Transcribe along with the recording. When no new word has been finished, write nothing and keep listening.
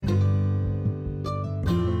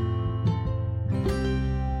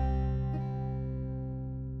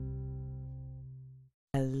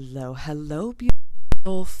Hello,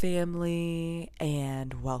 beautiful family,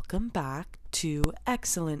 and welcome back to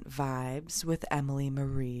Excellent Vibes with Emily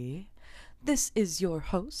Marie. This is your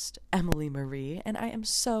host, Emily Marie, and I am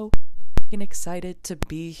so excited to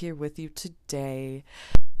be here with you today.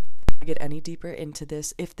 Before I get any deeper into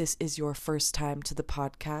this, if this is your first time to the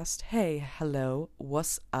podcast, hey, hello,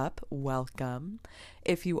 what's up, welcome.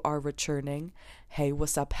 If you are returning, hey,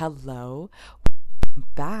 what's up, hello,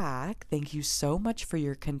 back. Thank you so much for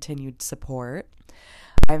your continued support.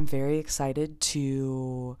 I'm very excited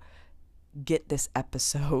to get this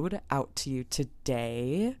episode out to you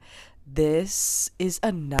today. This is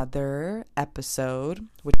another episode,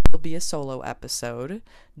 which will be a solo episode,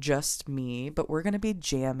 just me, but we're going to be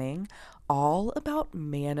jamming all about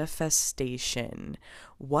manifestation.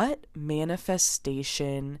 What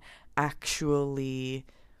manifestation actually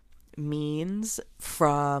means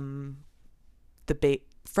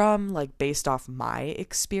based off my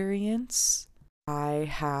experience. I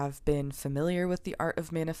have been familiar with the art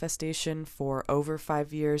of manifestation for over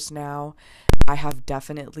 5 years now. I have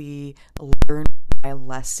definitely learned my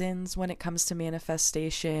lessons when it comes to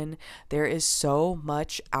manifestation. There is so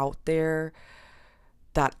much out there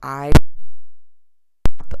that I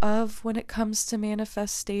of when it comes to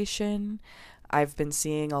manifestation. I've been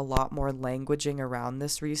seeing a lot more languaging around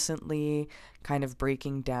this recently, kind of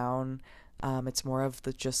breaking down. It's more of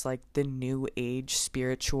the new age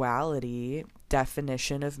spirituality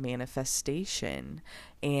definition of manifestation,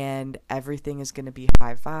 and everything is going to be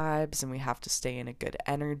high vibes, and we have to stay in a good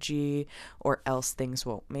energy or else things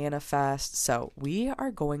won't manifest. So we are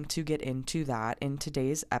going to get into that in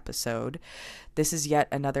today's episode. This is yet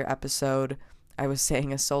another episode, I was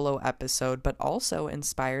saying a solo episode, but also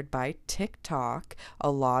inspired by TikTok. A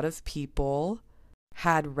lot of people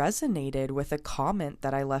had resonated with a comment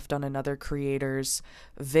that I left on another creator's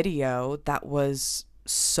video that was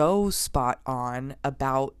so spot on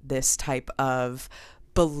about this type of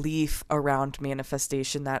belief around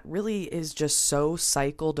manifestation that really is just so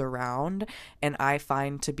cycled around, and I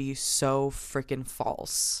find to be so freaking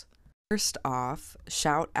false. First off,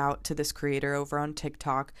 shout out to this creator over on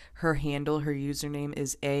TikTok. Her username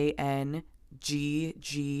is ANGGBL.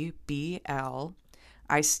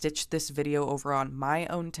 I stitched this video over on my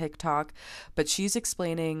own TikTok, but she's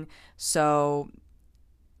explaining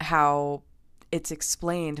how it's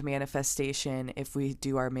explained manifestation if we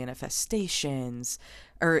do our manifestations,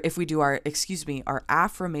 or if we do our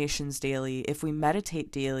affirmations daily, if we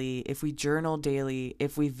meditate daily, if we journal daily,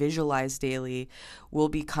 if we visualize daily, we'll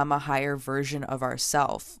become a higher version of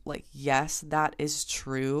ourselves. Yes, that is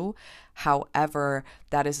true. However,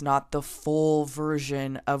 that is not the full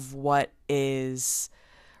version of what is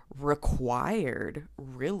required,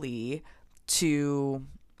 really, to,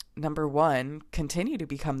 number one, continue to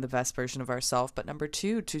become the best version of ourselves, but number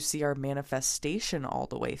two, to see our manifestation all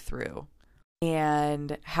the way through.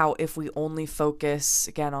 And how if we only focus,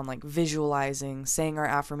 again, on visualizing, saying our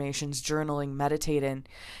affirmations, journaling, meditating,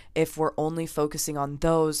 if we're only focusing on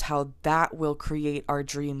those, how that will create our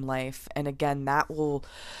dream life. And again, that will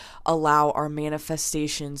allow our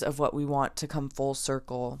manifestations of what we want to come full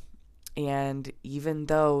circle. And even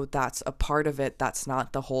though that's a part of it, that's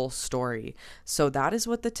not the whole story. So that is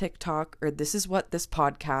what this is what this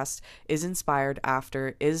podcast is inspired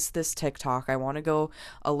after, is this TikTok. I want to go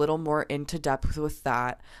a little more into depth with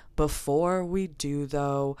that. Before we do,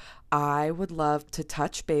 though, I would love to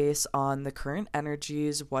touch base on the current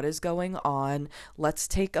energies, what is going on. Let's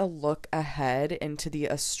take a look ahead into the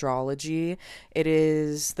astrology. It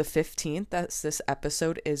is the 15th that this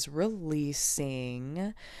episode is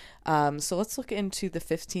releasing. So let's look into the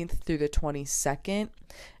 15th through the 22nd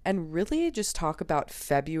and really just talk about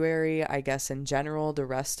February, I guess, in general, the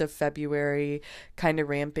rest of February, kind of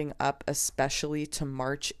ramping up, especially to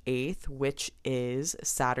March 8th, which is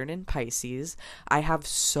Saturn in Pisces. I have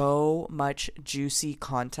so much juicy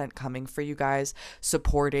content coming for you guys,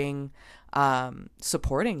 supporting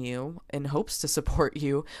you in hopes to support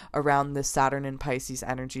you around the Saturn and Pisces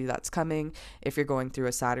energy that's coming. If you're going through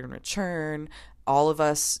a Saturn return, all of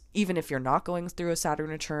us, even if you're not going through a Saturn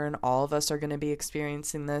return, all of us are going to be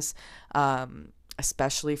experiencing this,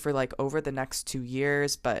 especially for over the next 2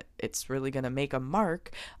 years, but it's really going to make a mark.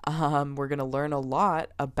 We're going to learn a lot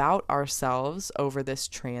about ourselves over this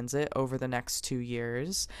transit over the next 2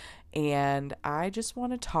 years. And I just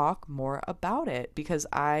want to talk more about it because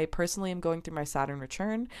I personally am going through my Saturn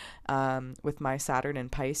return with my Saturn in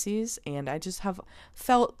Pisces, and I just have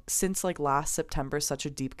felt since last September such a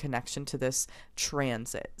deep connection to this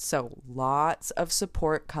transit. So lots of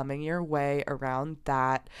support coming your way around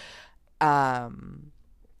that.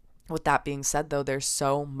 With that being said, though, there's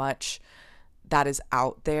so much that is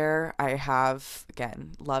out there. I have,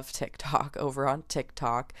 again, love TikTok, over on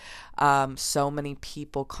TikTok, so many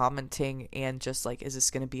people commenting and just like, is this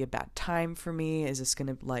going to be a bad time for me? Is this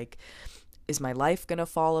going to like, is my life going to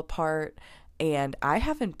fall apart? And I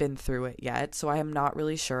haven't been through it yet, so I am not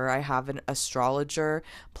really sure. I have an astrologer,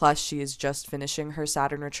 plus she is just finishing her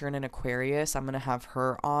Saturn return in Aquarius. I'm going to have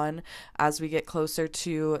her on as we get closer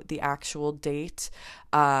to the actual date.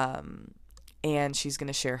 And she's going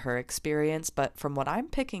to share her experience. But from what I'm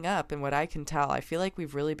picking up and what I can tell, I feel like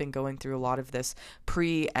we've really been going through a lot of this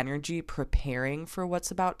pre-energy, preparing for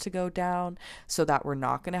what's about to go down so that we're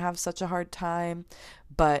not going to have such a hard time.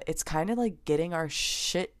 But it's kind of like getting our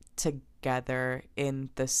shit together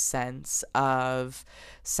in the sense of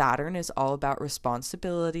Saturn is all about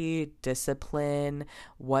responsibility, discipline,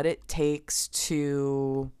 what it takes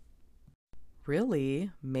to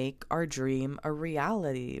really make our dream a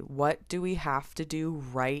reality. What do we have to do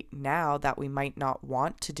right now that we might not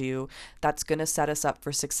want to do that's going to set us up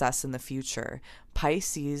for success in the future?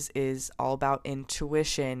 Pisces is all about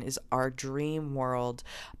intuition, is our dream world.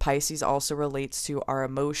 Pisces also relates to our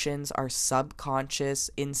emotions, our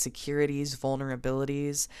subconscious insecurities,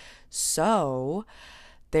 vulnerabilities. So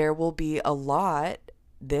there will be a lot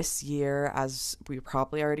this year, as we're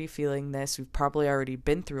probably already feeling this, we've probably already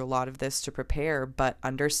been through a lot of this to prepare, but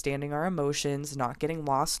understanding our emotions, not getting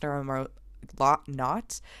lost in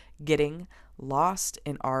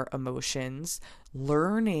our emotions,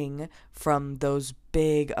 learning from those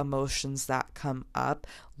big emotions that come up,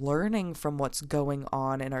 learning from what's going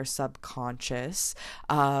on in our subconscious,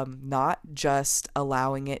 not just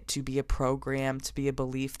allowing it to be a program, to be a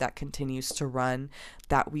belief that continues to run,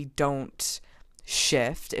 that we don't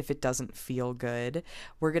shift if it doesn't feel good.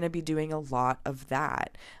 We're going to be doing a lot of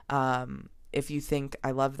that. If you think, I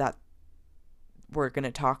love that we're going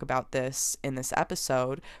to talk about this in this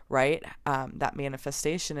episode, right? That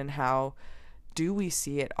manifestation, and how do we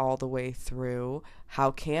see it all the way through? How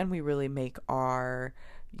can we really make our,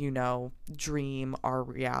 dream our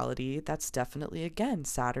reality? That's definitely, again,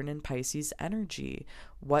 Saturn and Pisces energy.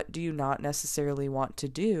 What do you not necessarily want to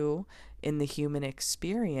do in the human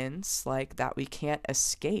experience, like that we can't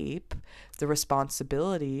escape, the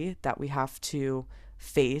responsibility that we have to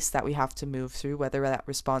face, that we have to move through, whether that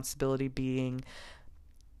responsibility being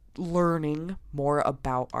learning more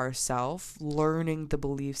about ourselves, learning the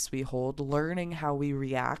beliefs we hold, learning how we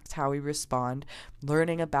react, how we respond,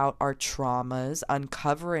 learning about our traumas,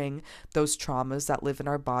 uncovering those traumas that live in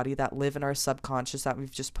our body, that live in our subconscious, that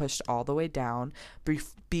we've just pushed all the way down,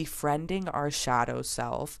 befriending our shadow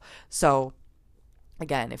self. So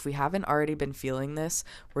again, if we haven't already been feeling this,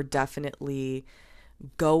 we're definitely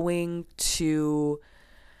going to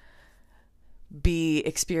be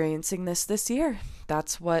experiencing this year.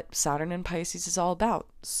 That's what Saturn and Pisces is all about.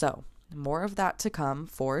 So more of that to come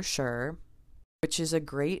for sure, which is a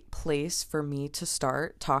great place for me to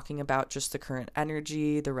start talking about just the current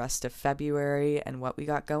energy, the rest of February, and what we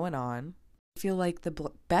got going on. I feel like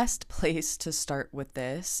the best place to start with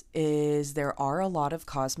this is there are a lot of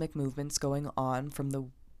cosmic movements going on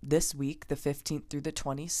from this week, the 15th through the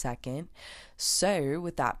 22nd. So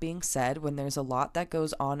with that being said, when there's a lot that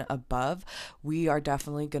goes on above, we are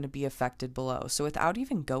definitely going to be affected below. So without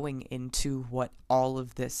even going into what all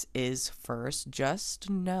of this is first,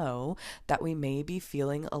 just know that we may be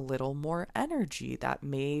feeling a little more energy that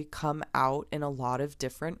may come out in a lot of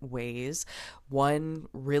different ways. One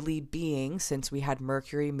really being, since we had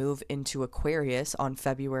Mercury move into Aquarius on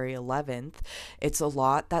February 11th, it's a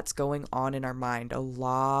lot that's going on in our mind, a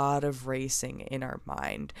lot of racing in our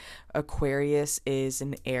mind. Aquarius is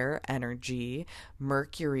an air energy.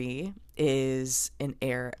 Mercury is an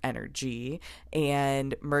air energy,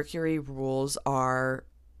 and Mercury rules our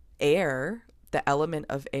air, the element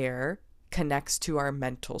of air, connects to our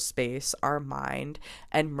mental space, our mind,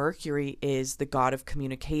 and Mercury is the god of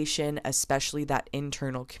communication, especially that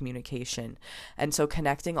internal communication. And so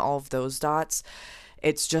connecting all of those dots,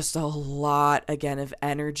 it's just a lot, again, of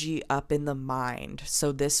energy up in the mind.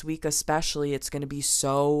 So this week especially, it's going to be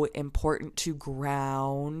so important to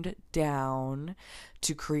ground down,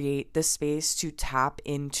 to create the space to tap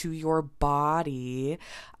into your body.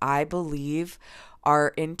 I believe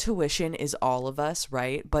our intuition is all of us,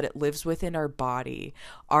 right? But it lives within our body.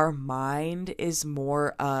 Our mind is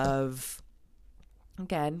more of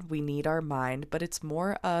Again, we need our mind, but it's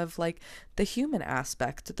more of like the human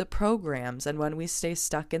aspect, the programs. And when we stay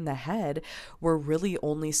stuck in the head, we're really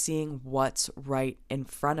only seeing what's right in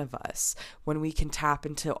front of us. When we can tap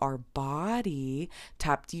into our body,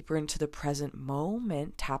 tap deeper into the present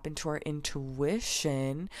moment, tap into our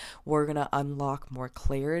intuition, we're going to unlock more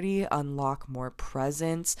clarity, unlock more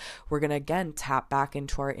presence. We're going to, again, tap back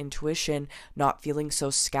into our intuition, not feeling so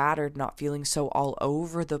scattered, not feeling so all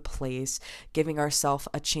over the place, giving ourselves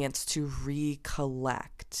a chance to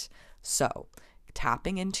recollect. So,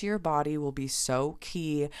 tapping into your body will be so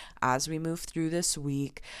key as we move through this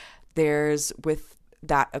week. There's, with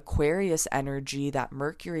that Aquarius energy, that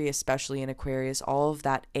Mercury, especially in Aquarius, all of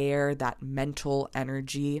that air, that mental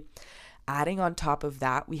energy. Adding on top of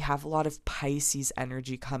that, we have a lot of Pisces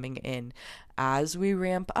energy coming in as we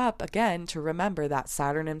ramp up, again, to remember that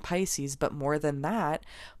Saturn in Pisces. But more than that,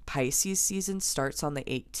 Pisces season starts on the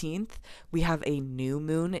 18th. We have a new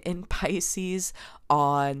moon in Pisces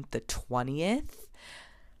on the 20th.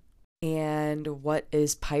 And what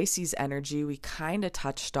is Pisces energy? We kind of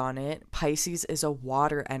touched on it. Pisces is a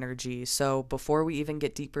water energy. So before we even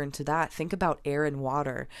get deeper into that, think about air and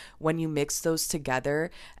water. When you mix those together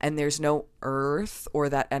and there's no earth or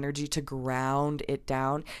that energy to ground it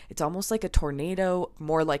down, it's almost like a tornado,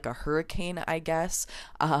 more like a hurricane, I guess,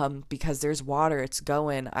 because there's water, it's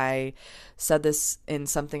going. I said this in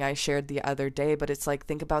something I shared the other day, but it's like,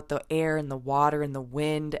 think about the air and the water and the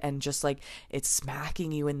wind, and just like it's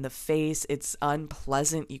smacking you in the face. It's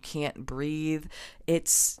unpleasant. You can't breathe.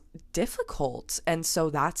 It's difficult. And so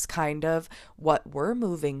that's kind of what we're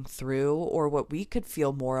moving through, or what we could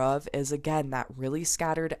feel more of is, again, that really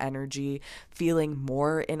scattered energy, feeling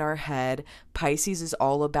more in our head. Pisces is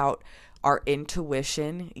all about our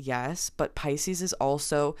intuition, yes, but Pisces is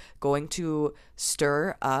also going to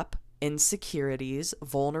stir up insecurities,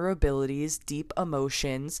 vulnerabilities, deep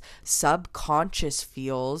emotions, subconscious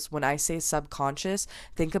feels. When I say subconscious,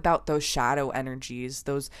 think about those shadow energies,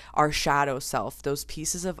 those our shadow self, those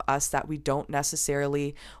pieces of us that we don't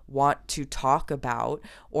necessarily want to talk about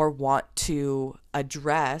or want to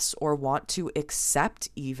address or want to accept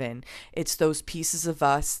even. It's those pieces of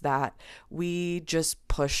us that we just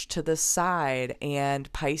push to the side.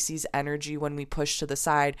 And Pisces energy, when we push to the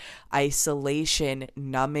side, isolation,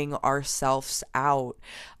 numbing ourselves out,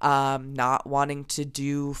 not wanting to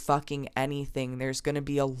do fucking anything. There's going to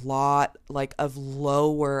be a lot like of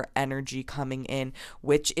lower energy coming in,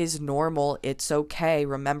 which is normal. It's okay.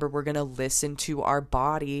 Remember, we're going to listen to our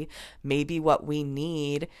body, maybe what we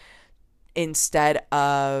need, instead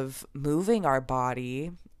of moving our body,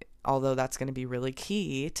 although that's going to be really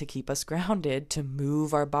key to keep us grounded, to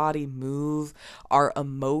move our body, move our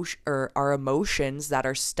emotions that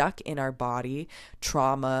are stuck in our body.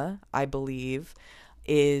 Trauma, I believe,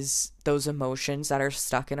 is those emotions that are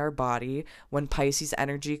stuck in our body. When Pisces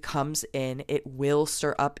energy comes in, it will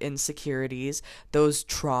stir up insecurities, those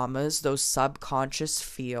traumas, those subconscious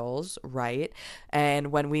feels, right?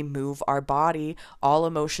 And when we move our body, all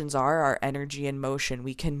emotions are our energy in motion.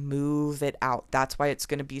 We can move it out. That's why it's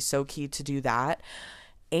going to be so key to do that.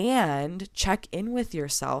 And check in with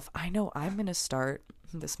yourself. I know I'm going to start,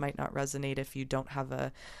 this might not resonate if you don't have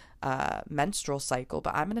a menstrual cycle,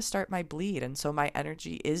 but I'm going to start my bleed, and so my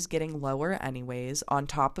energy is getting lower anyways. On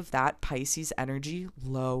top of that, Pisces energy,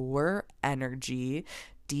 lower energy,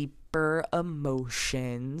 deeper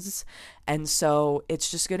emotions, and so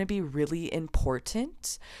it's just going to be really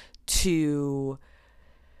important to,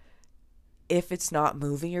 if it's not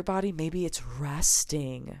moving your body, maybe it's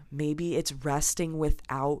resting. Maybe it's resting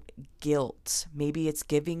without guilt. Maybe it's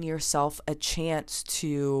giving yourself a chance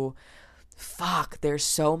to, there's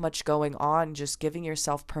so much going on, just giving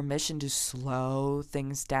yourself permission to slow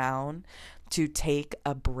things down, to take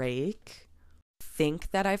a break. I think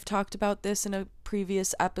that I've talked about this in a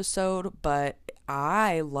previous episode, but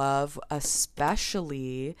I love,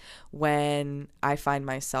 especially when I find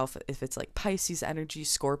myself, if it's like Pisces energy,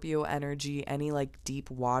 Scorpio energy, any like deep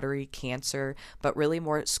watery Cancer, but really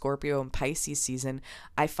more Scorpio and Pisces season,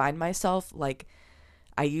 I find myself like,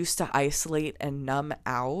 I used to isolate and numb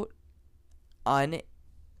out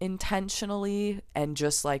unintentionally and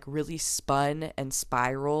just like really spun and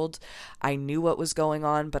spiraled. I knew what was going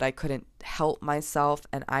on, but I couldn't help myself,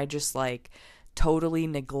 and I just like totally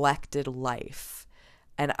neglected life,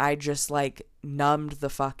 and I just like numbed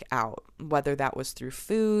the fuck out, whether that was through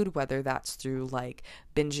food, whether that's through like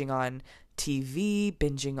binging on TV,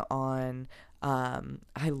 binging on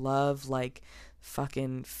I love like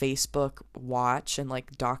fucking Facebook watch and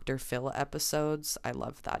like Dr. Phil episodes. I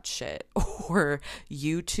love that shit. Or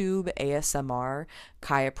YouTube ASMR,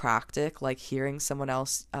 chiropractic, like hearing someone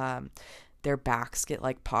else their backs get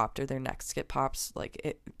like popped or their necks get pops. Like,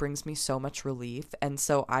 it brings me so much relief. And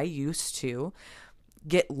so I used to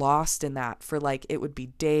get lost in that for like, it would be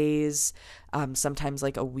days, sometimes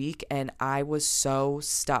like a week, and I was so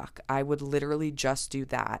stuck. I would literally just do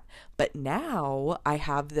that. But now I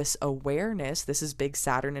have this awareness. This is big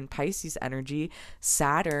Saturn and Pisces energy.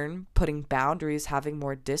 Saturn putting boundaries, having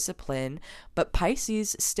more discipline, but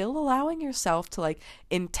Pisces still allowing yourself to like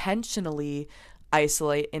intentionally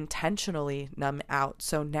isolate, intentionally numb out.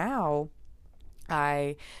 So now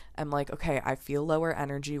I am like, okay, I feel lower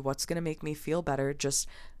energy. What's going to make me feel better? Just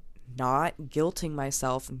not guilting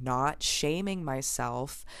myself, not shaming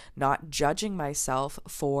myself, not judging myself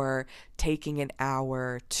for taking an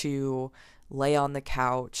hour to lay on the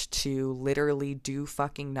couch, to literally do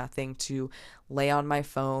fucking nothing, to lay on my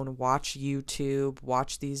phone, watch YouTube,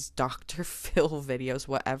 watch these Dr. Phil videos,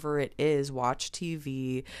 whatever it is, watch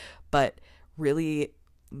TV, but really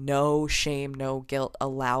no shame, no guilt,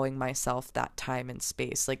 allowing myself that time and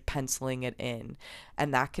space, like penciling it in.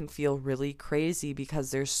 And that can feel really crazy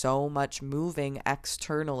because there's so much moving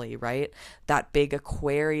externally, right? That big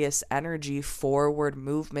Aquarius energy, forward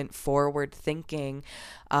movement, forward thinking,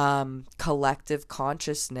 collective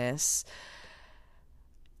consciousness.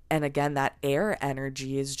 And again, that air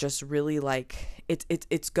energy is just really like,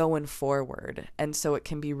 it's going forward. And so it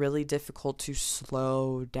can be really difficult to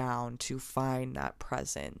slow down, to find that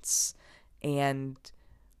presence. And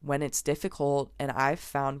when it's difficult, and I've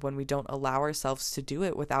found when we don't allow ourselves to do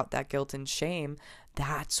it without that guilt and shame,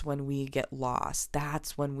 that's when we get lost.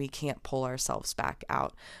 That's when we can't pull ourselves back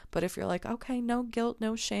out. But if you're like, okay, no guilt,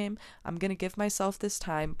 no shame, I'm going to give myself this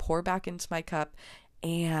time, pour back into my cup,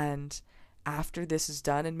 and after this is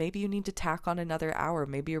done, and maybe you need to tack on another hour,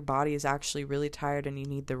 maybe your body is actually really tired and you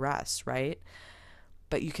need the rest, right?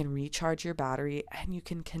 But you can recharge your battery and you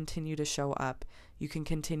can continue to show up. You can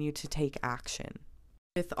continue to take action.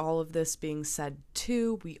 With all of this being said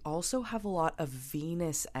too, we also have a lot of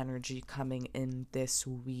Venus energy coming in this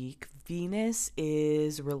week. Venus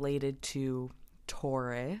is related to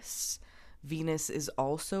Taurus. Venus is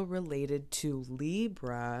also related to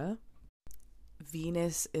Libra.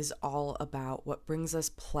 Venus is all about what brings us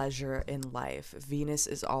pleasure in life. Venus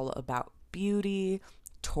is all about beauty.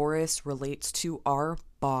 Taurus relates to our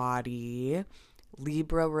body.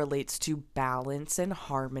 Libra relates to balance and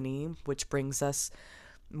harmony, which brings us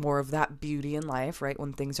more of that beauty in life, right?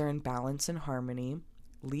 When things are in balance and harmony.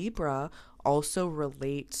 Libra also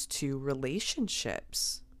relates to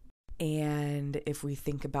relationships. And if we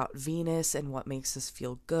think about Venus and what makes us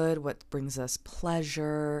feel good, what brings us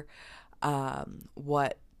pleasure,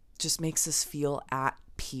 what just makes us feel at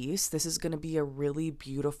peace, this is going to be a really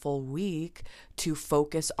beautiful week to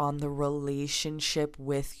focus on the relationship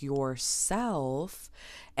with yourself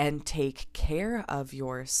and take care of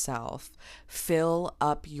yourself. Fill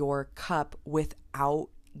up your cup without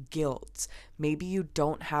guilt. Maybe you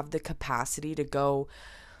don't have the capacity to go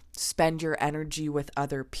spend your energy with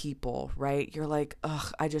other people, right? You're like,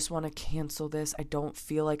 ugh, I just want to cancel this. I don't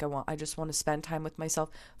feel like I just want to spend time with myself.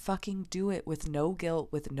 Fucking do it with no guilt,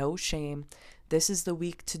 with no shame. This is the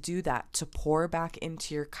week to do that, to pour back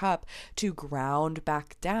into your cup, to ground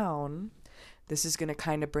back down. This is going to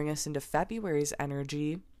kind of bring us into February's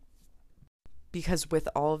energy. Because with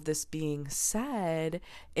all of this being said,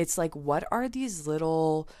 it's like, what are these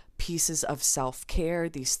little pieces of self-care,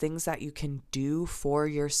 these things that you can do for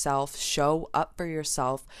yourself, show up for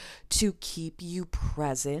yourself to keep you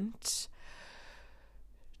present,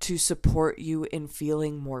 to support you in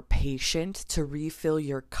feeling more patient, to refill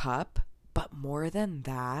your cup? But more than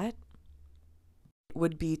that, it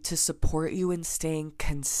would be to support you in staying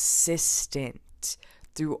consistent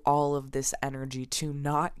through all of this energy, to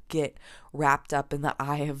not get wrapped up in the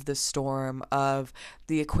eye of the storm of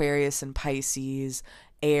the Aquarius and Pisces,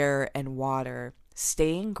 air and water.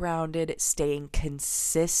 Staying grounded, staying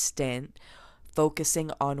consistent,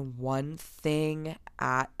 focusing on one thing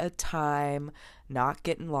at a time, not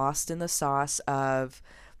getting lost in the sauce of,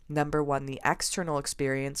 number one, the external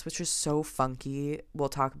experience, which is so funky. We'll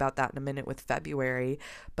talk about that in a minute with February,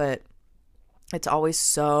 but it's always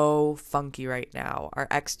so funky right now. Our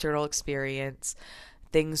external experience,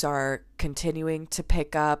 things are continuing to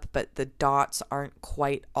pick up, but the dots aren't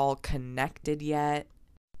quite all connected yet.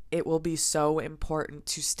 It will be so important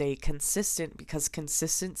to stay consistent because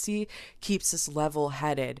consistency keeps us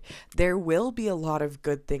level-headed. There will be a lot of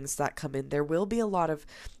good things that come in. There will be a lot of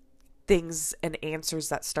things and answers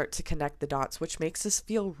that start to connect the dots, which makes us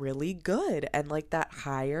feel really good and like that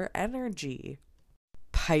higher energy.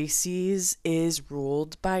 Pisces is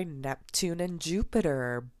ruled by Neptune and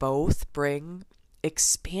Jupiter. Both bring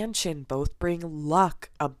expansion, both bring luck,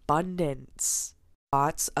 abundance.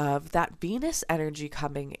 Lots of that Venus energy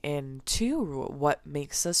coming in too. What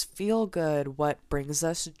makes us feel good, what brings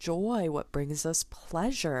us joy, what brings us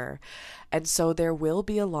pleasure. And so there will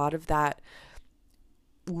be a lot of that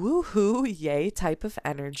woohoo, yay type of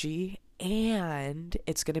energy. And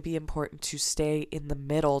it's going to be important to stay in the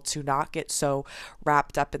middle, to not get so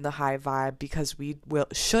wrapped up in the high vibe, because we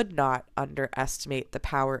should not underestimate the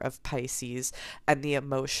power of Pisces and the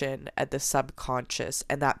emotion and the subconscious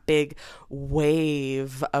and that big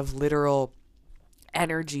wave of literal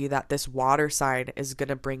energy that this water sign is going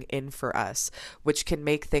to bring in for us, which can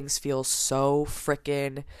make things feel so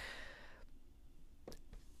freaking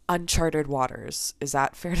uncharted waters. Is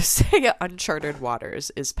that fair to say? Uncharted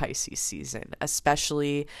waters is Pisces season,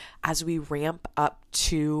 especially as we ramp up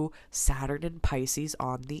to Saturn in Pisces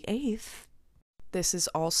on the 8th. This is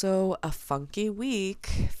also a funky week.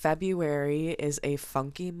 February is a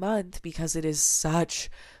funky month because it is such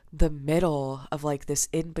the middle of like this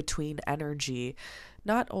in-between energy.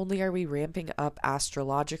 Not only are we ramping up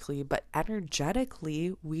astrologically, but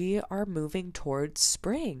energetically, we are moving towards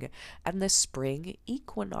spring and the spring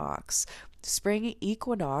equinox. Spring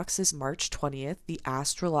equinox is March 20th. The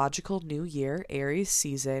astrological new year, Aries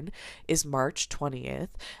season, is March 20th.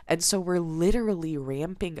 And so we're literally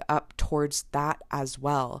ramping up towards that as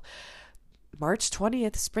well. March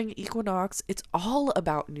 20th, spring equinox, it's all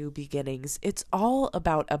about new beginnings. It's all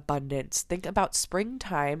about abundance. Think about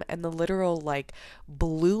springtime and the literal like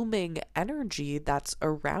blooming energy that's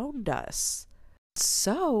around us.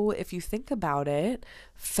 So, if you think about it,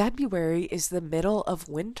 February is the middle of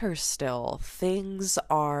winter still. Things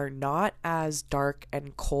are not as dark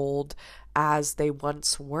and cold as they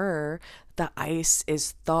once were. The ice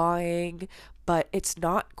is thawing, but it's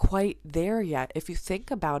not quite there yet. If you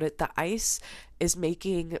think about it, the ice is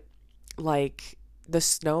making like the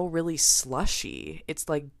snow really slushy. It's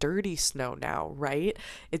like dirty snow now, right?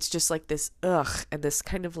 It's just like this ugh and this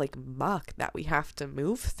kind of like muck that we have to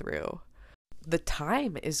move through. The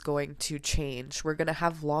time is going to change. We're going to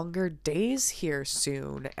have longer days here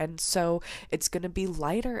soon. And so it's going to be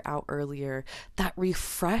lighter out earlier. That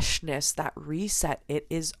refreshness, that reset, it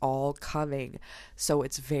is all coming. So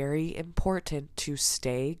it's very important to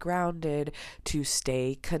stay grounded, to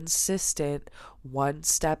stay consistent, one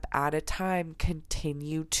step at a time.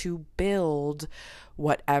 Continue to build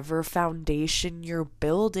whatever foundation you're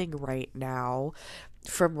building right now.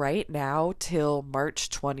 From right now till March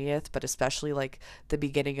 20th, but especially like the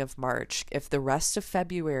beginning of March, if the rest of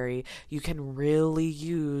February you can really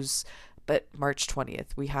use, but March 20th,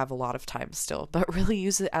 we have a lot of time still, but really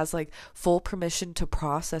use it as like full permission to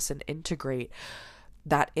process and integrate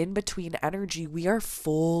that in-between energy. We are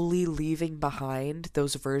fully leaving behind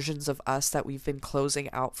those versions of us that we've been closing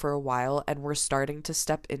out for a while, and we're starting to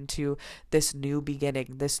step into this new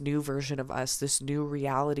beginning, this new version of us, this new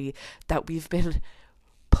reality that we've been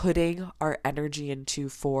putting our energy into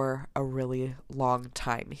for a really long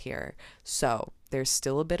time here. So there's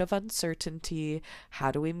still a bit of uncertainty.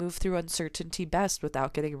 How do we move through uncertainty best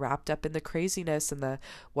without getting wrapped up in the craziness and the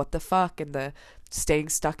what the fuck and the staying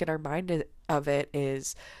stuck in our mind of it?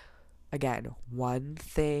 Is, again, one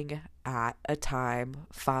thing at a time.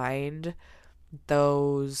 Find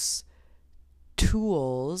those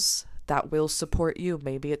tools that will support you.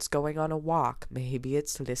 Maybe it's going on a walk. Maybe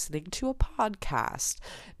it's listening to a podcast.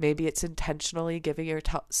 Maybe it's intentionally giving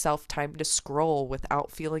yourself time to scroll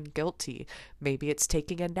without feeling guilty. Maybe it's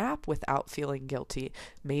taking a nap without feeling guilty.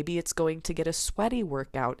 Maybe it's going to get a sweaty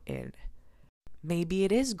workout in. Maybe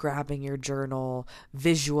it is grabbing your journal,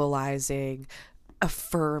 visualizing,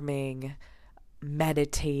 affirming,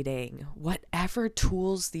 meditating. Whatever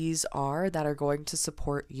tools these are that are going to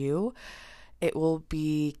support you, it will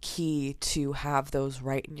be key to have those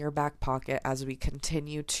right in your back pocket as we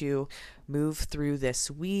continue to move through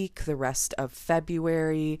this week, the rest of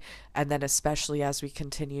February, and then especially as we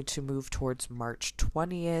continue to move towards March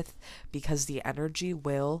 20th, because the energy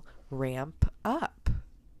will ramp up.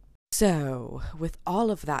 So, with all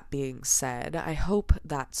of that being said, I hope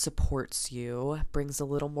that supports you, brings a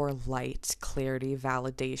little more light, clarity,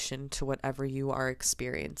 validation to whatever you are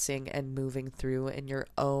experiencing and moving through in your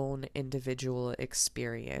own individual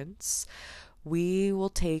experience. We will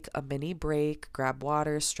take a mini break, grab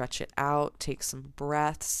water, stretch it out, take some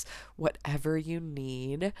breaths, whatever you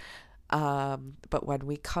need. But when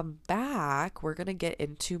we come back, we're going to get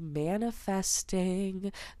into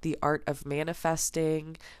manifesting, the art of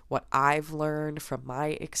manifesting, what I've learned from my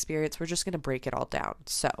experience. We're just going to break it all down.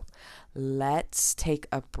 So let's take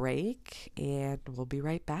a break and we'll be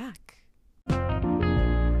right back.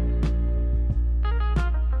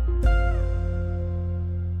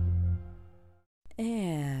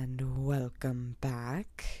 And welcome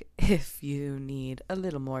back. If you need a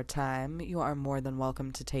little more time, you are more than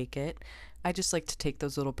welcome to take it. I just like to take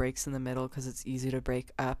those little breaks in the middle because it's easy to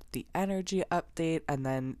break up the energy update and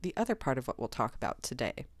then the other part of what we'll talk about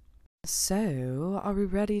today. So, are we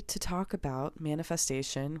ready to talk about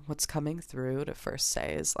manifestation? What's coming through to first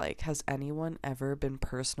say is like, has anyone ever been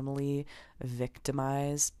personally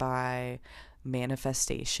victimized by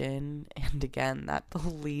manifestation? And again, that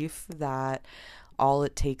belief that all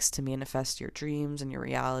it takes to manifest your dreams and your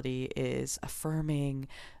reality is affirming,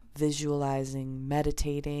 visualizing,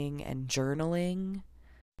 meditating, and journaling.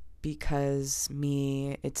 Because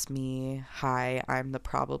it's me, hi, I'm the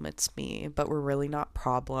problem, it's me, but we're really not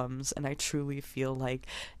problems. And I truly feel like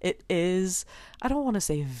it is, I don't want to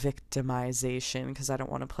say victimization because I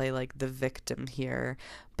don't want to play like the victim here,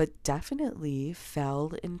 but definitely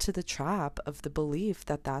fell into the trap of the belief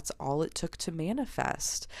that that's all it took to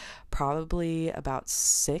manifest. Probably about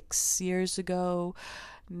 6 years ago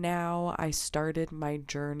now, I started my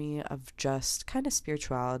journey of just kind of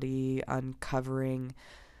spirituality, uncovering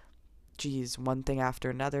one thing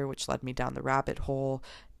after another, which led me down the rabbit hole.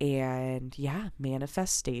 And yeah,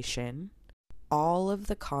 manifestation. All of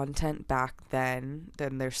the content back then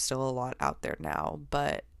there's still a lot out there now,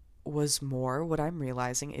 but was more what I'm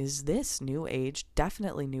realizing is this new age,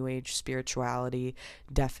 definitely new age spirituality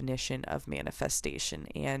definition of manifestation.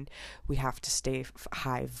 And we have to stay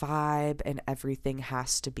high vibe and everything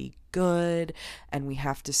has to be good and we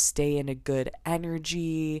have to stay in a good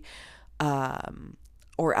energy.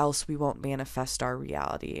 Or else we won't manifest our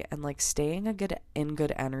reality. And like staying in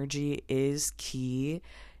good energy is key.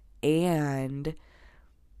 And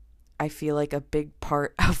I feel like a big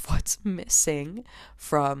part of what's missing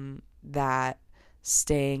from that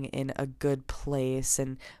staying in a good place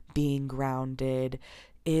and being grounded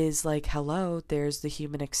is like, hello, there's the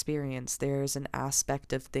human experience. There's an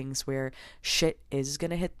aspect of things where shit is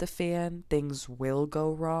gonna hit the fan, things will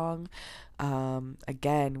go wrong.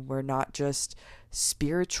 Again, we're not just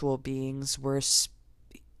spiritual beings,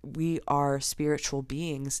 we are spiritual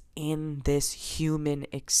beings in this human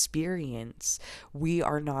experience. We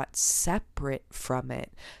are not separate from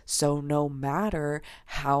it. So no matter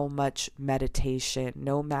how much meditation,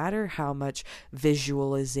 no matter how much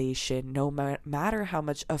visualization, no matter how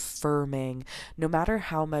much affirming, no matter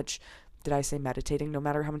how much, did I say meditating? No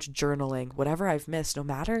matter how much journaling, whatever I've missed, no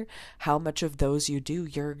matter how much of those you do,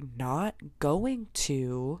 you're not going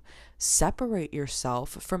to separate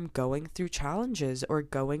yourself from going through challenges or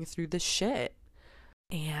going through the shit.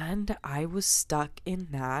 And I was stuck in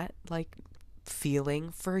that, like,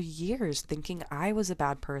 feeling for years, thinking I was a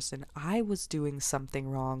bad person. I was doing something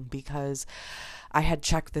wrong because I had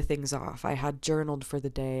checked the things off. I had journaled for the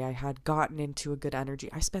day. I had gotten into a good energy.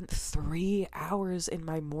 I spent 3 hours in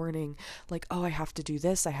my morning like, oh, I have to do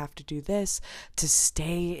this. I have to do this to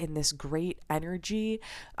stay in this great energy.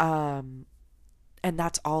 And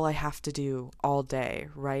that's all I have to do all day,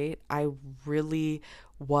 right? I really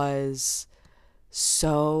was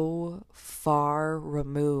so far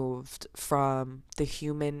removed from the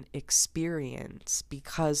human experience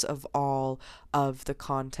because of all of the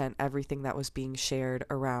content, everything that was being shared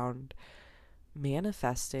around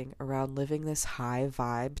manifesting, around living this high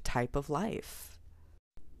vibe type of life.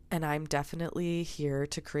 And I'm definitely here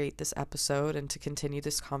to create this episode and to continue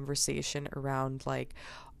this conversation around like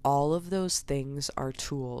all of those things are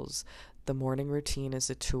tools. The morning routine is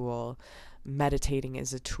a tool, meditating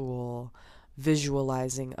is a tool,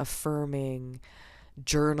 visualizing, affirming,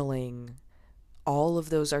 journaling, all of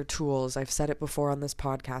those are tools. I've said it before on this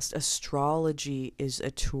podcast. Astrology is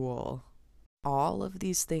a tool. All of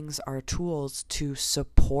these things are tools to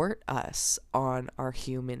support us on our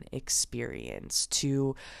human experience,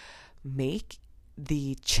 to make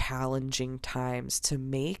the challenging times, to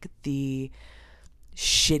make the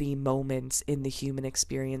shitty moments in the human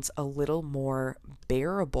experience a little more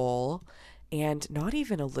bearable. And not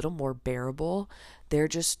even a little more bearable, they're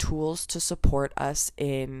just tools to support us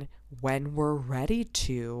in when we're ready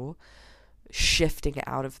to shifting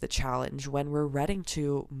out of the challenge, when we're ready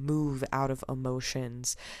to move out of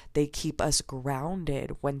emotions. They keep us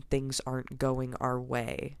grounded when things aren't going our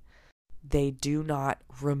way. They do not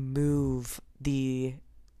remove the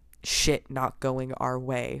shit not going our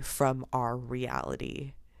way from our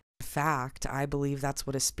reality. Fact, I believe that's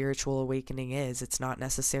what a spiritual awakening is. It's not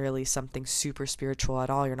necessarily something super spiritual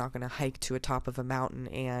at all. You're not going to hike to a top of a mountain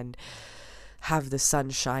and have the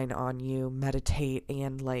sun shine on you, meditate,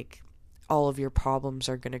 and like all of your problems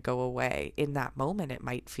are going to go away. In that moment, it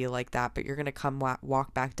might feel like that, but you're going to come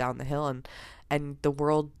walk back down the hill and the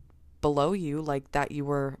world below you, like that you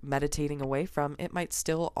were meditating away from, it might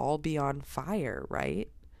still all be on fire, right?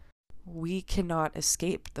 We cannot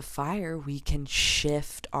escape the fire. We can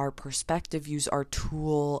shift our perspective, use our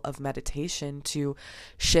tool of meditation to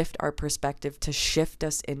shift our perspective, to shift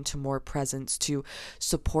us into more presence, to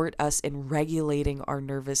support us in regulating our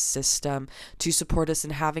nervous system, to support us in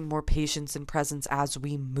having more patience and presence as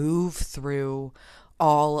we move through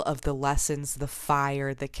all of the lessons the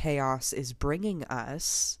fire, the chaos is bringing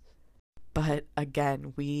us. But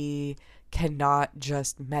again, we cannot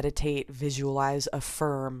just meditate, visualize,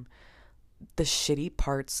 affirm the shitty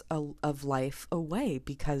parts of life away,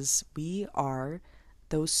 because we are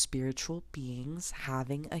those spiritual beings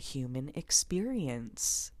having a human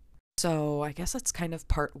experience. So I guess that's kind of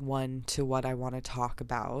part one to what I want to talk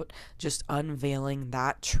about, just unveiling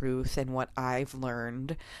that truth and what I've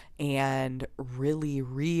learned, and really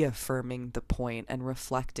reaffirming the point and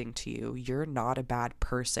reflecting to you, you're not a bad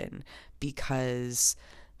person because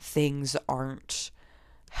things aren't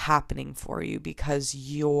happening for you, because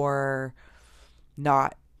you're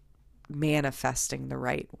not manifesting the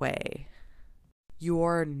right way.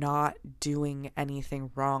 You're not doing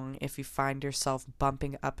anything wrong if you find yourself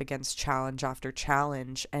bumping up against challenge after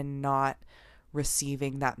challenge and not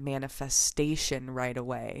receiving that manifestation right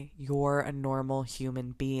away. You're a normal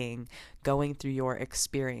human being going through your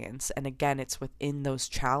experience. And again, it's within those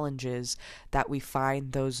challenges that we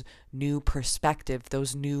find those new perspective,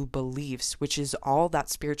 those new beliefs, which is all that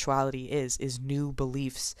spirituality is new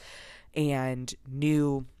beliefs and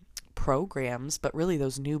new programs, but really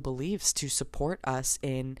those new beliefs to support us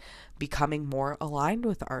in becoming more aligned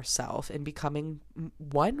with ourselves and becoming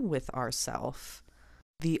one with ourselves.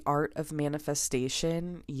 The art of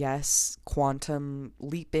manifestation, yes, quantum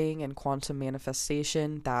leaping and quantum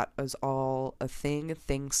manifestation, that is all a thing.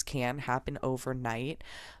 Things can happen overnight,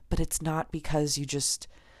 but it's not because you just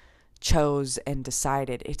chose and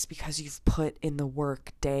decided. It's because you've put in the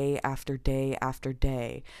work day after day after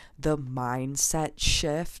day. The mindset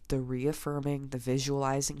shift, the reaffirming, the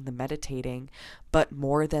visualizing, the meditating, but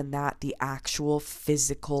more than that, the actual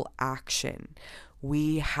physical action.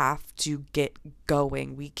 We have to get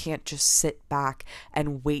going. We can't just sit back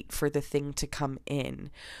and wait for the thing to come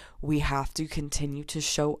in. We have to continue to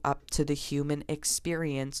show up to the human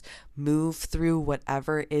experience, move through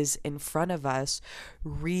whatever is in front of us,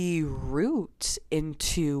 reroute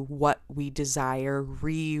into what we desire,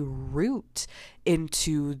 reroute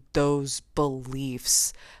into those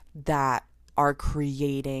beliefs that are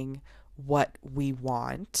creating what we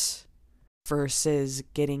want, versus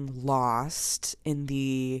getting lost in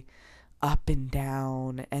the up and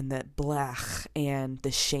down and the blech and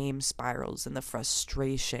the shame spirals and the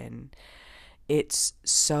frustration. It's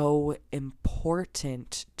so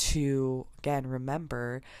important to, again,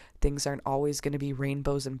 remember things aren't always going to be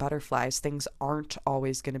rainbows and butterflies. Things aren't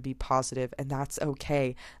always going to be positive, and that's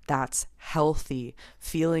okay. That's healthy.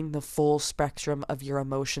 Feeling the full spectrum of your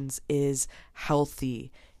emotions is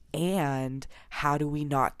healthy. And how do we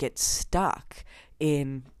not get stuck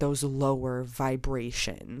in those lower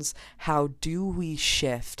vibrations? How do we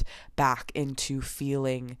shift back into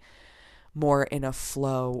feeling more in a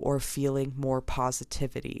flow or feeling more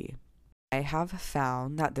positivity? I have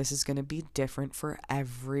found that this is going to be different for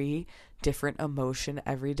every different emotion,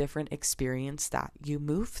 every different experience that you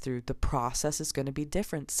move through. The process is going to be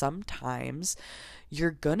different. Sometimes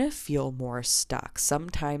you're going to feel more stuck.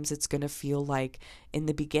 Sometimes it's going to feel like, in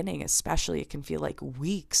the beginning especially, it can feel like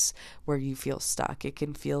weeks where you feel stuck. It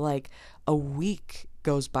can feel like a week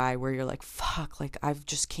goes by where you're like, fuck, like I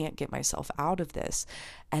just can't get myself out of this.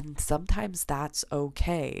 And sometimes that's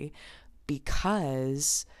okay,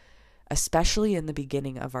 because especially in the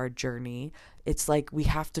beginning of our journey, it's like we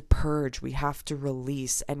have to purge, we have to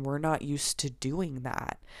release, and we're not used to doing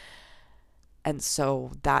that. And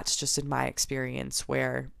so that's just in my experience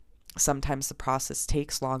where sometimes the process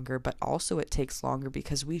takes longer, but also it takes longer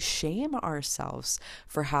because we shame ourselves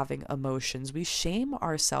for having emotions. We shame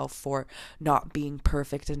ourselves for not being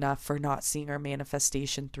perfect enough, for not seeing our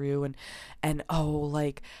manifestation through, and oh,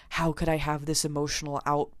 like, how could I have this emotional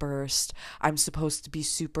outburst? I'm supposed to be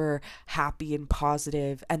super happy and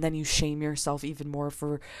positive, and then you shame yourself even more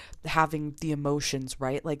for having the emotions,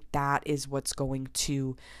 right? Like, that is what's going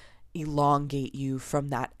to elongate you from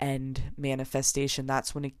that end manifestation.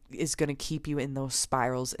 That's when it is going to keep you in those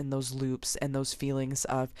spirals, in those loops, and those feelings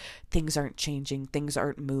of things aren't changing, things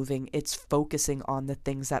aren't moving. It's focusing on the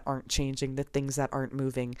things that aren't changing, the things that aren't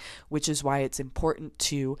moving, which is why it's important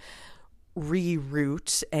to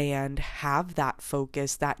reroute and have that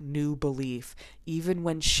focus, that new belief, even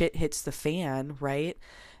when shit hits the fan, right?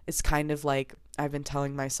 It's kind of like I've been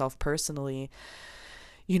telling myself personally,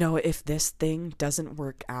 if this thing doesn't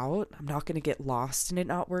work out, I'm not going to get lost in it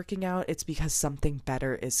not working out. It's because something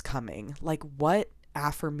better is coming. Like, what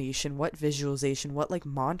affirmation, what visualization, what like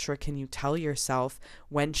mantra can you tell yourself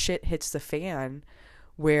when shit hits the fan,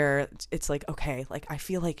 where it's like, okay, like I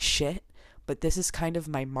feel like shit, but this is kind of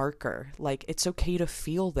my marker. Like, it's okay to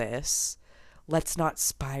feel this. Let's not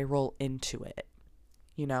spiral into it,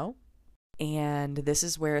 you know? And this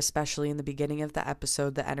is where, especially in the beginning of the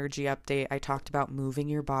episode, the energy update, I talked about moving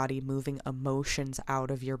your body, moving emotions out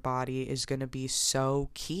of your body is going to be so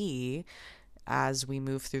key as we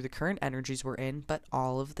move through the current energies we're in, but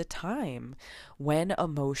all of the time. When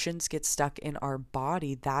emotions get stuck in our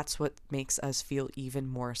body, that's what makes us feel even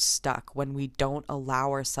more stuck. When we don't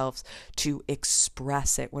allow ourselves to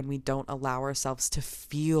express it, when we don't allow ourselves to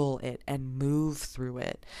feel it and move through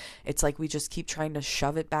it, it's like we just keep trying to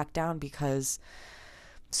shove it back down because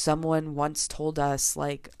someone once told us,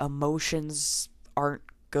 like, emotions aren't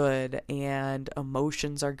good and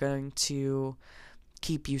emotions are going to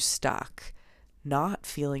keep you stuck. Not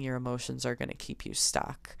feeling your emotions are going to keep you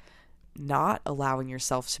stuck. Not allowing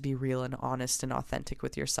yourself to be real and honest and authentic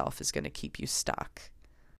with yourself is going to keep you stuck.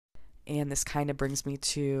 And this kind of brings me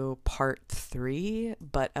to part 3,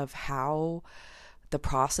 but of how the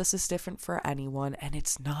process is different for anyone, and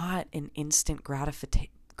it's not an instant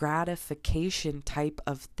gratification type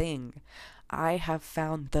of thing. I have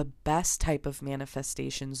found the best type of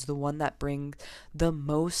manifestations, the one that bring the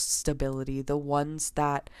most stability, the ones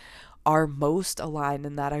that are most aligned,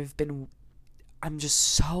 and that I'm just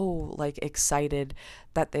so like excited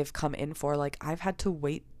that they've come in for, like I've had to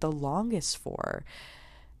wait the longest for.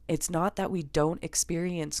 It's not that we don't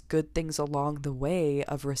experience good things along the way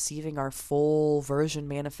of receiving our full version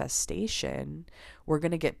manifestation. We're going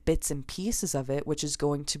to get bits and pieces of it, which is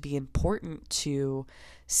going to be important to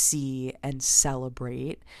see and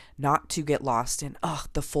celebrate, not to get lost in, oh,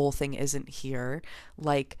 the full thing isn't here.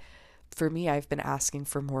 Like, for me, I've been asking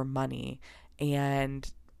for more money,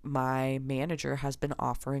 and my manager has been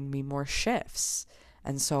offering me more shifts.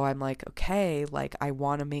 And so I'm like, okay, like I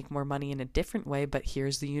want to make more money in a different way, but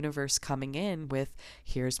here's the universe coming in with,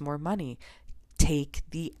 here's more money. Take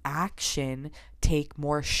the action, take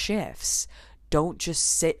more shifts. Don't just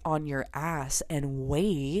sit on your ass and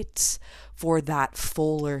wait for that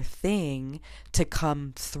fuller thing to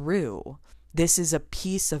come through. This is a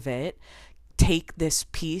piece of it. Take this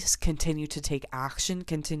piece, continue to take action,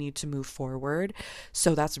 continue to move forward.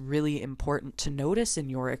 So that's really important to notice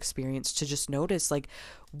in your experience, to just notice like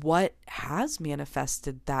what has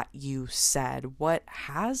manifested that you said, what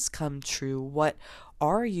has come true, what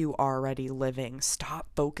are you already living. Stop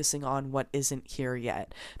focusing on what isn't here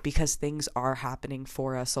yet, because things are happening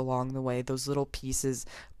for us along the way. Those little pieces,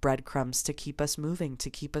 breadcrumbs to keep us moving,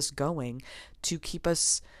 to keep us going, to keep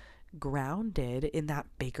us grounded in that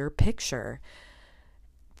bigger picture.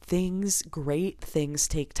 Great things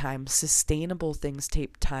take time. Sustainable things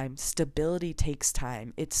take time. Stability takes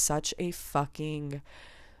time. It's such a fucking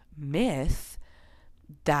myth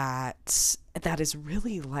that is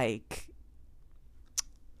really like,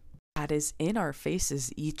 that is in our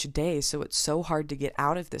faces each day. So it's so hard to get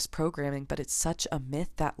out of this programming, but it's such a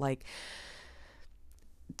myth that like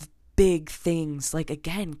big things, like,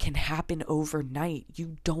 again, can happen overnight.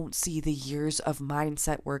 You don't see the years of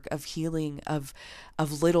mindset work, of healing, of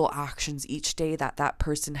little actions each day that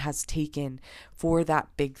person has taken for that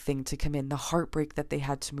big thing to come in, the heartbreak that they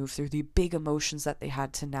had to move through, the big emotions that they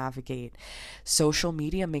had to navigate. Social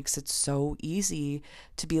media makes it so easy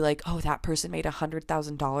to be like, oh, that person made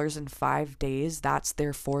 $100,000 in 5 days. That's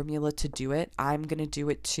their formula to do it. I'm going to do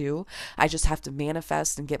it too. I just have to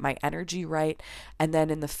manifest and get my energy right. And then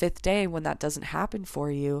in the 5th day, when that doesn't happen for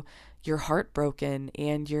you, you're heartbroken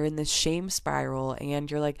and you're in this shame spiral and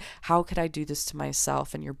you're like, how could I do this to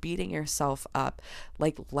myself? And you're beating yourself up.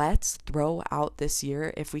 Like, let's throw out this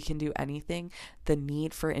year, if we can do anything, the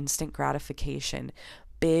need for instant gratification.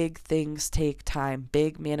 Big things take time.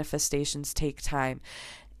 Big manifestations take time.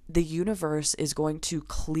 The universe is going to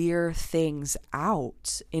clear things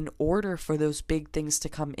out in order for those big things to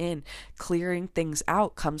come in. Clearing things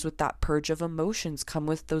out comes with that purge of emotions, come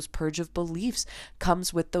with those purge of beliefs,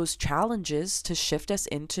 comes with those challenges to shift us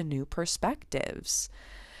into new perspectives.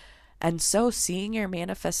 And so seeing your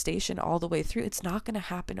manifestation all the way through, it's not going to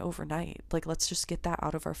happen overnight. Like, let's just get that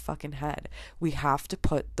out of our fucking head. We have to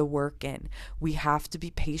put the work in. We have to be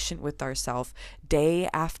patient with ourselves. Day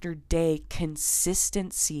after day,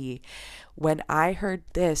 consistency. When I heard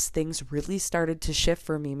this, things really started to shift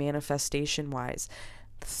for me manifestation-wise.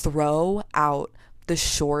 Throw out the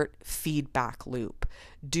short feedback loop.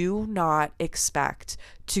 Do not expect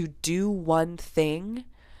to do one thing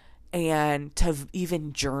and to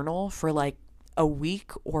even journal for like a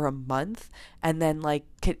week or a month, and then like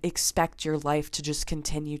expect your life to just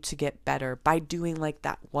continue to get better by doing like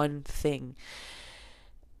that one thing.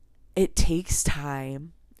 It takes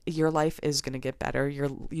time. Your life is going to get better.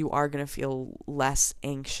 You are going to feel less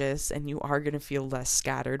anxious, and you are going to feel less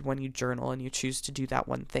scattered when you journal and you choose to do that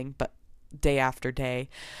one thing, but day after day.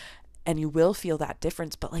 And you will feel that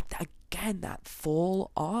difference, but like again, that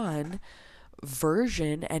full on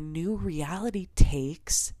version and new reality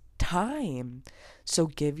takes time. So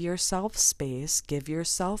give yourself space, give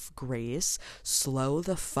yourself grace, slow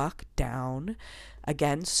the fuck down.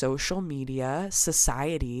 Again, social media,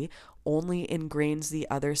 society only ingrains the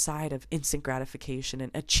other side of instant gratification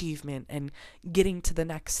and achievement and getting to the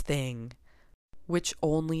next thing, which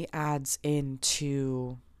only adds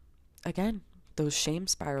into, again, those shame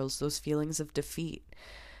spirals, those feelings of defeat.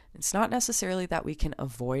 It's not necessarily that we can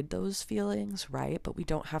avoid those feelings, right? But we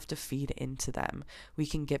don't have to feed into them. We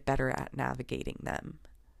can get better at navigating them.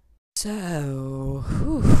 So,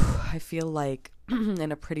 I feel like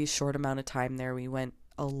in a pretty short amount of time there, we went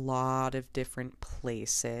a lot of different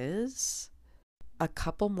places. A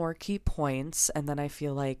couple more key points, and then I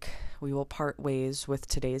feel like we will part ways with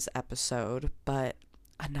today's episode. But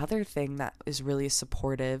another thing that is really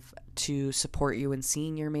supportive to support you in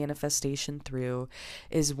seeing your manifestation through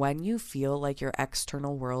is when you feel like your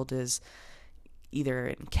external world is either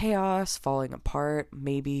in chaos, falling apart,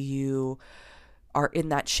 maybe you are in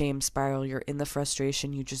that shame spiral, you're in the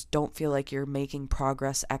frustration, you just don't feel like you're making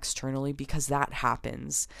progress externally, because that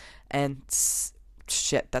happens. And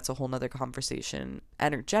shit, that's a whole nother conversation.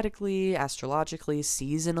 Energetically, astrologically,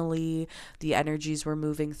 seasonally, the energies we're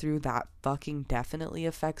moving through, that fucking definitely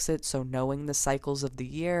affects it. So knowing the cycles of the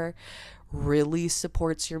year really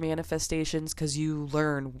supports your manifestations, because you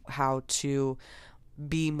learn how to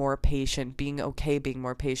be more patient, being okay being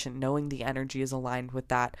more patient, knowing the energy is aligned with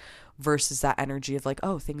that, versus that energy of like,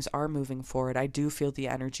 oh, things are moving forward, I do feel the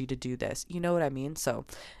energy to do this, you know what I mean? So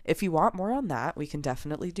if you want more on that, we can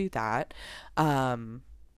definitely do that.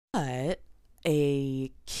 But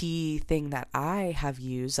a key thing that I have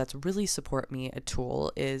used that's really support me, a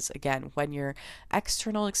tool, is again, when your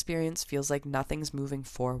external experience feels like nothing's moving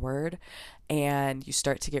forward and you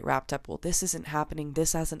start to get wrapped up, well, this isn't happening,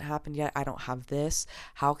 this hasn't happened yet, I don't have this.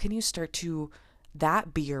 How can you start to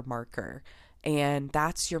that be your marker? And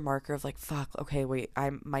that's your marker of like, fuck, okay, wait,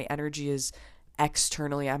 my energy is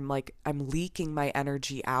externally, I'm leaking my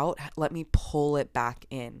energy out. Let me pull it back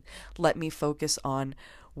in. Let me focus on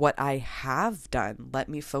what I have done. Let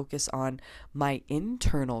me focus on my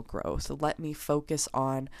internal growth. Let me focus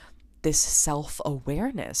on this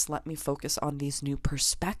self-awareness. Let me focus on these new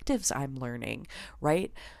perspectives I'm learning,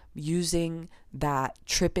 right? Using that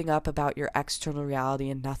tripping up about your external reality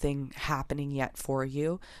and nothing happening yet for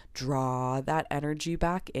you, draw that energy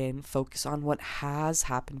back in, focus on what has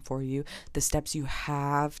happened for you, the steps you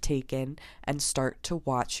have taken, and start to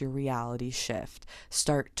watch your reality shift.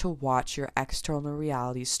 Start to watch your external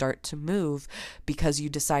reality start to move, because you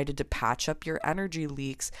decided to patch up your energy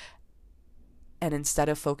leaks. And instead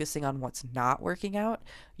of focusing on what's not working out,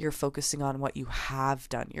 you're focusing on what you have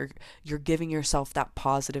done. You're giving yourself that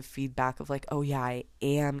positive feedback of like, oh yeah, I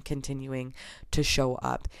am continuing to show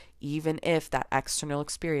up. Even if that external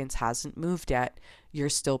experience hasn't moved yet, you're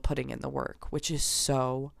still putting in the work, which is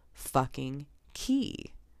so fucking key.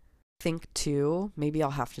 I think too, maybe I'll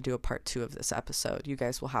have to do a part 2 of this episode. You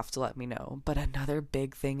guys will have to let me know. But another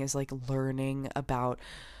big thing is like learning about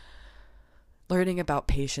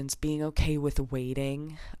patience, being okay with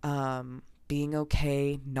waiting, being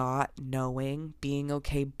okay not knowing, being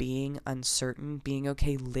okay being uncertain, being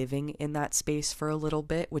okay living in that space for a little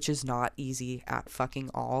bit, which is not easy at fucking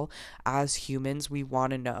all. As humans, we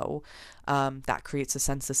want to know. That creates a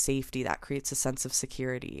sense of safety, that creates a sense of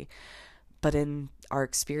security. But in our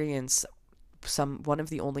experience, one of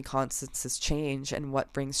the only constants is change, and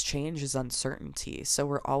what brings change is uncertainty. So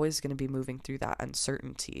we're always going to be moving through that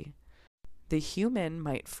uncertainty. The human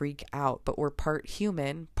might freak out, but we're part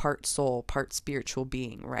human, part soul, part spiritual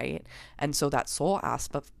being, right? And so that soul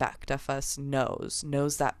aspect of us knows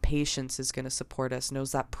that patience is going to support us,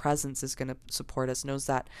 knows that presence is going to support us, knows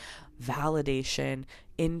that validation,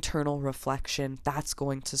 internal reflection, that's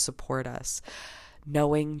going to support us.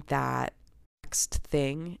 Knowing that next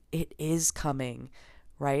thing, it is coming,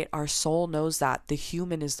 right? Our soul knows that. The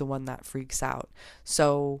human is the one that freaks out.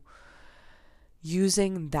 So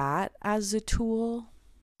using that as a tool,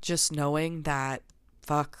 just knowing that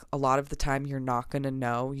a lot of the time you're not going to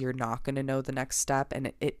know. You're not going to know the next step,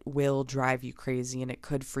 and it will drive you crazy and it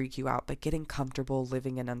could freak you out. But getting comfortable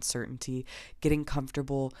living in uncertainty, getting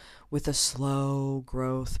comfortable with a slow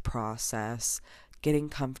growth process, getting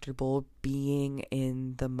comfortable being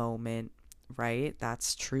in the moment, right?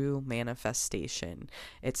 That's true manifestation.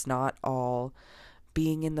 It's not all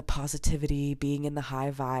being in the positivity, being in the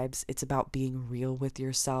high vibes. It's about being real with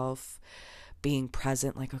yourself, being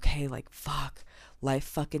present, like, okay, like, fuck, life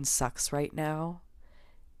fucking sucks right now,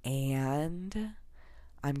 and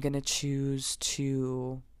I'm gonna choose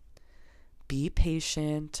to be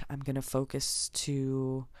patient. I'm gonna choose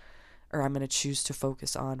to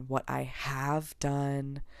focus on what I have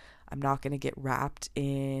done. I'm not gonna get wrapped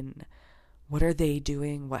in what are they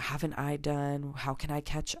doing, what haven't I done, how can I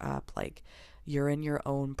catch up. Like, you're in your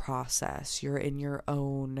own process, you're in your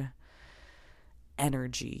own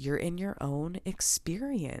energy, you're in your own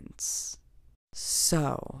experience.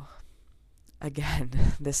 So, again,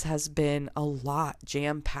 this has been a lot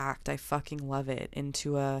jam-packed. I fucking love it,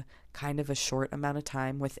 into a kind of a short amount of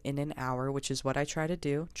time, within an hour, which is what I try to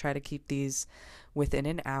do. Try to keep these within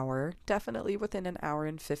an hour, definitely within an hour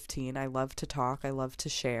and 15. I love to talk, I love to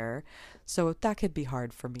share. So that could be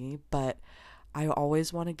hard for me, but I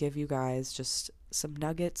always want to give you guys just some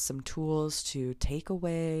nuggets, some tools to take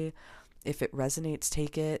away. If it resonates,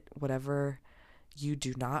 take it. Whatever you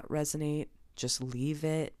do not resonate, just leave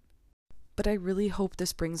it. But I really hope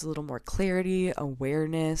this brings a little more clarity,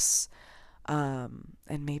 awareness, and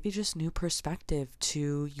maybe just new perspective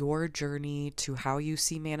to your journey, to how you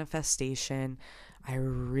see manifestation. I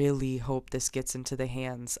really hope this gets into the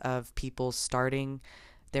hands of people starting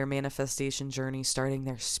their manifestation journey, starting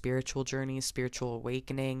their spiritual journey, spiritual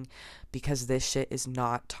awakening, because this shit is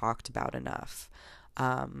not talked about enough.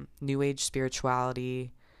 New age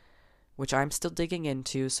spirituality, which I'm still digging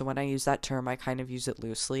into, so when I use that term, I kind of use it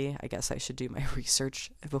loosely. I guess I should do my research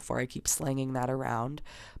before I keep slanging that around.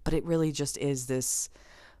 But it really just is this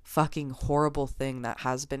fucking horrible thing that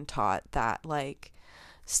has been taught, that, like,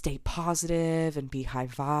 stay positive and be high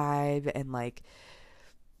vibe, and, like,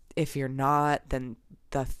 if you're not, then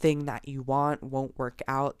the thing that you want won't work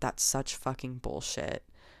out. That's such fucking bullshit.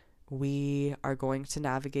 We are going to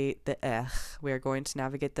navigate the we are going to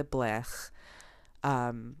navigate the blech.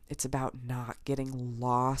 It's about not getting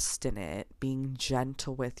lost in it, being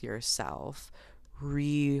gentle with yourself,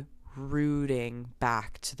 rooting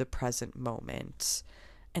back to the present moment.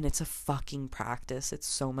 And it's a fucking practice. It's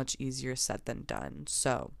so much easier said than done.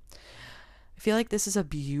 So I feel like this is a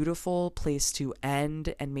beautiful place to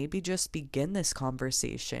end and maybe just begin this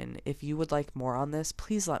conversation. If you would like more on this,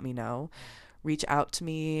 please let me know. Reach out to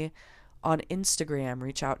me on Instagram,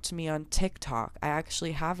 reach out to me on TikTok. I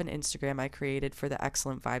actually have an Instagram I created for the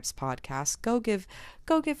Excellent Vibes podcast. Go give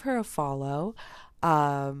her a follow,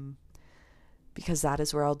 because that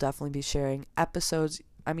is where I'll definitely be sharing episodes.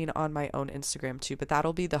 I mean, on my own Instagram too, but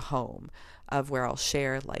that'll be the home of where I'll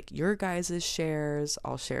share, like, your guys' shares.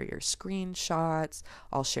 I'll share your screenshots.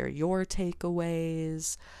 I'll share your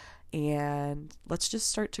takeaways. And let's just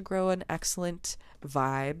start to grow an Excellent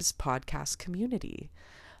Vibes podcast community.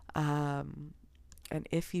 And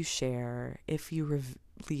if you share, if you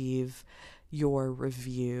leave your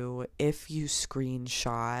review, if you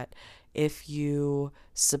screenshot, if you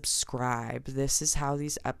subscribe, this is how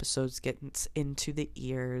these episodes get into the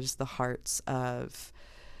ears, the hearts of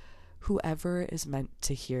whoever is meant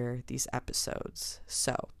to hear these episodes.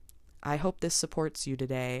 So I hope this supports you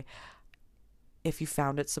today. If you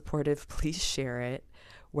found it supportive, please share it.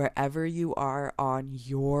 Wherever you are on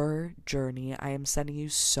your journey, I am sending you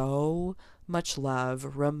so much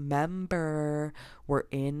love. Remember, we're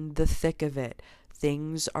in the thick of it.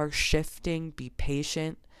 Things are shifting. Be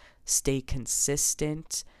patient. Stay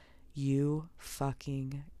consistent. You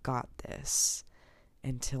fucking got this.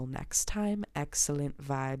 Until next time, Excellent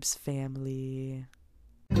Vibes family.